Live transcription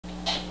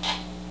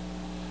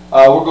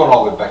We're going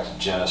all the way back to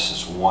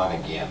Genesis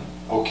 1 again.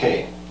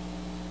 Okay,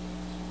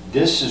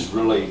 this is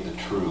really the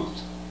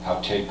truth, how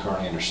Ted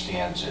currently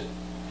understands it.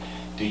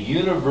 The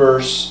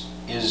universe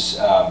is,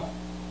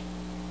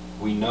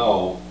 we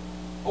know,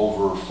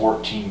 over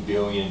 14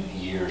 billion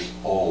years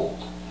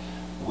old.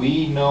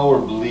 We know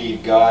or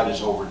believe God is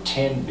over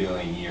 10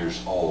 billion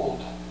years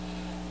old.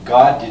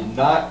 God did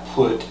not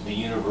put the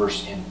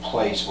universe in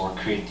place or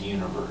create the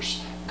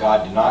universe.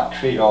 God did not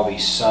create all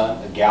these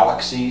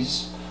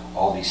galaxies,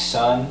 all these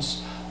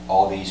suns,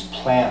 all these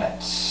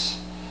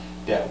planets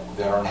that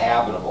are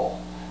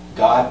inhabitable.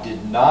 God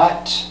did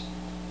not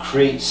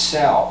create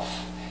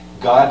self.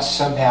 God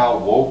somehow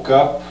woke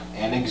up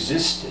and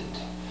existed.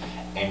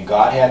 And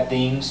God had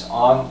things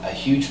on a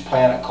huge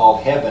planet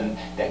called heaven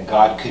that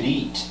God could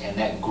eat and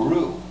that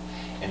grew.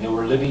 And there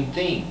were living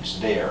things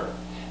there.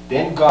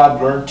 Then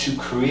God learned to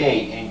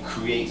create and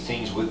create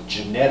things with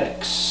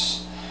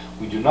genetics.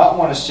 We do not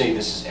want to say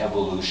this is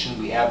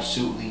evolution. We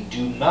absolutely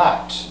do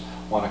not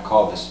want to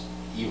call this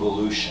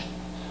evolution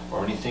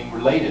or anything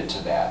related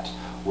to that.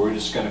 We're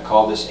just going to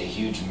call this a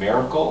huge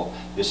miracle.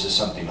 This is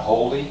something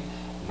holy,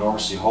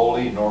 enormously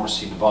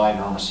divine,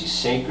 enormously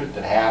sacred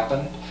that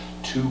happened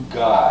to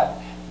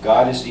God.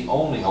 God is the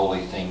only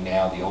holy thing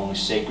now, the only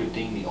sacred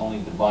thing, the only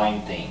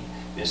divine thing.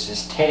 This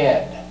is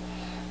Ted.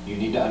 You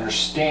need to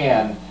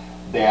understand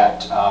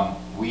that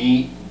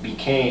we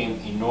became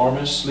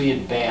enormously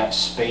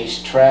advanced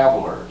space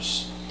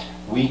travelers.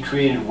 We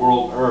created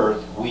world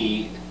Earth,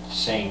 we,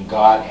 saying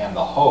God and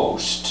the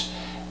host,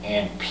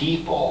 and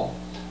people,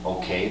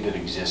 okay, that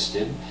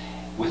existed,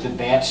 with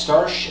advanced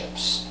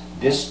starships.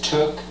 This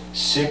took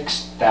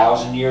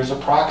 6,000 years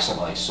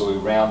approximately, so we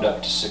round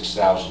up to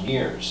 6,000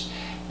 years.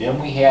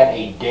 Then we had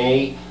a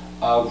day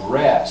of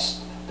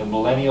rest, the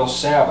millennial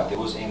Sabbath. It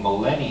was a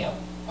millennium,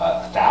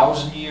 a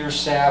 1,000-year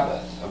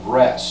Sabbath of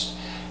rest.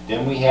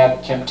 Then we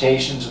had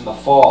temptations in the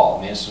fall,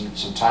 and then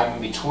some time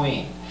in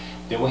between.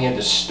 Then we had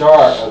the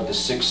start of the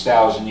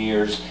 6,000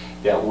 years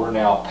that we're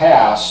now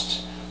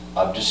past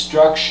of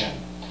destruction.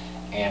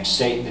 And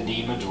Satan, the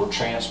demons, were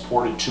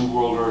transported to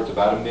world Earth,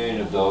 about 1 million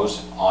of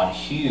those, on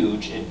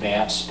huge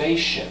advanced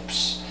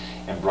spaceships,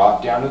 and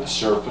brought down to the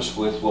surface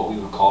with what we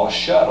would call a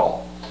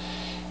shuttle.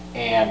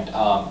 And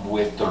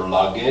with their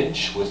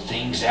luggage, with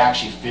things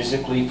actually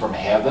physically from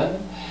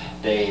heaven.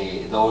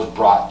 Those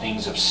brought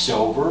things of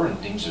silver and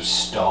things of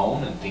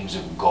stone and things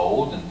of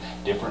gold, and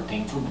different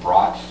things were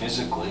brought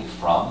physically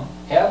from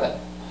heaven.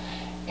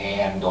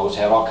 And those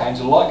had all kinds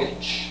of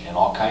luggage and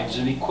all kinds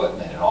of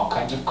equipment and all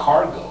kinds of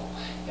cargo.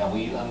 And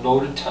we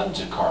unloaded tons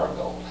of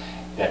cargo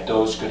that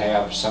those could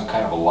have some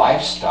kind of a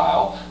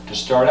lifestyle to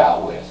start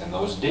out with, and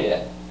those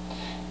did.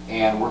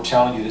 And we're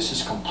telling you this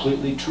is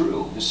completely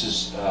true. This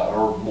is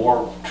or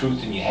more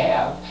truth than you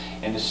have,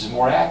 and this is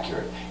more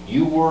accurate.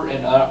 You were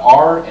and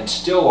are and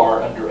still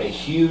are under a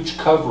huge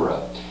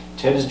cover-up.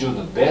 Ted is doing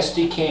the best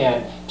he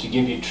can to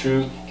give you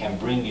truth and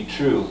bring you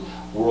truth,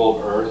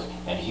 world Earth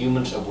and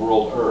humans of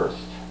world Earth.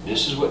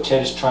 This is what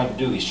Ted is trying to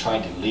do. He's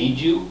trying to lead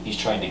you. He's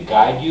trying to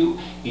guide you.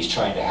 He's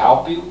trying to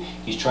help you.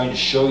 He's trying to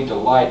show you the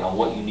light on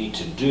what you need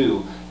to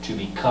do to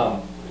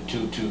become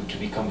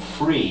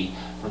free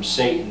from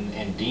Satan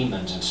and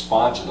demons and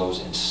sponsor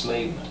those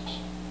enslavement.